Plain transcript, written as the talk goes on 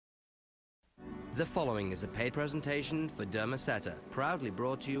The following is a paid presentation for Derma Seta, proudly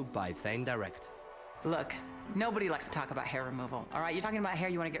brought to you by Thane Direct. Look, nobody likes to talk about hair removal, all right? You're talking about hair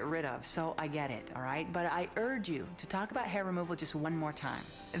you want to get rid of, so I get it, all right? But I urge you to talk about hair removal just one more time.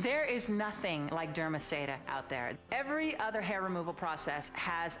 There is nothing like Derma Seta out there. Every other hair removal process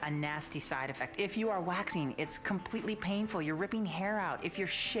has a nasty side effect. If you are waxing, it's completely painful. You're ripping hair out. If you're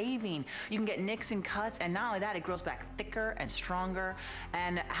shaving, you can get nicks and cuts, and not only that, it grows back thicker and stronger.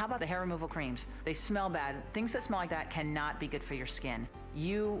 And how about the hair removal creams? They smell bad. Things that smell like that cannot be good for your skin.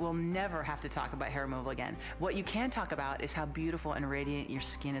 You will never have to talk about hair removal again. What you can talk about is how beautiful and radiant your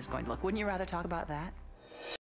skin is going to look. Wouldn't you rather talk about that?